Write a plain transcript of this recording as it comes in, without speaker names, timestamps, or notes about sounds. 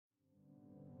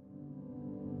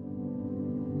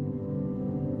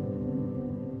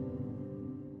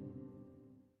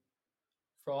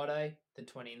Friday, the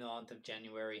 29th of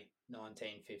January,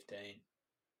 1915.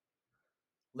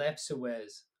 Left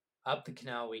Suez, up the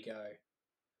canal we go,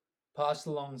 passed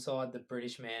alongside the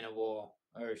British man-of-war,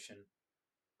 Ocean.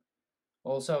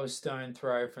 Also a stone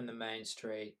throw from the main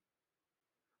street.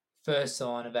 First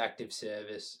sign of active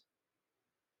service.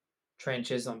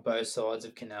 Trenches on both sides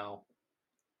of canal.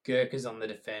 Gurkhas on the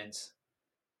defence.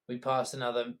 We passed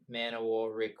another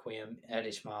man-of-war Requiem at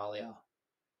Ismailia.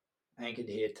 Anchored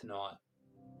here tonight.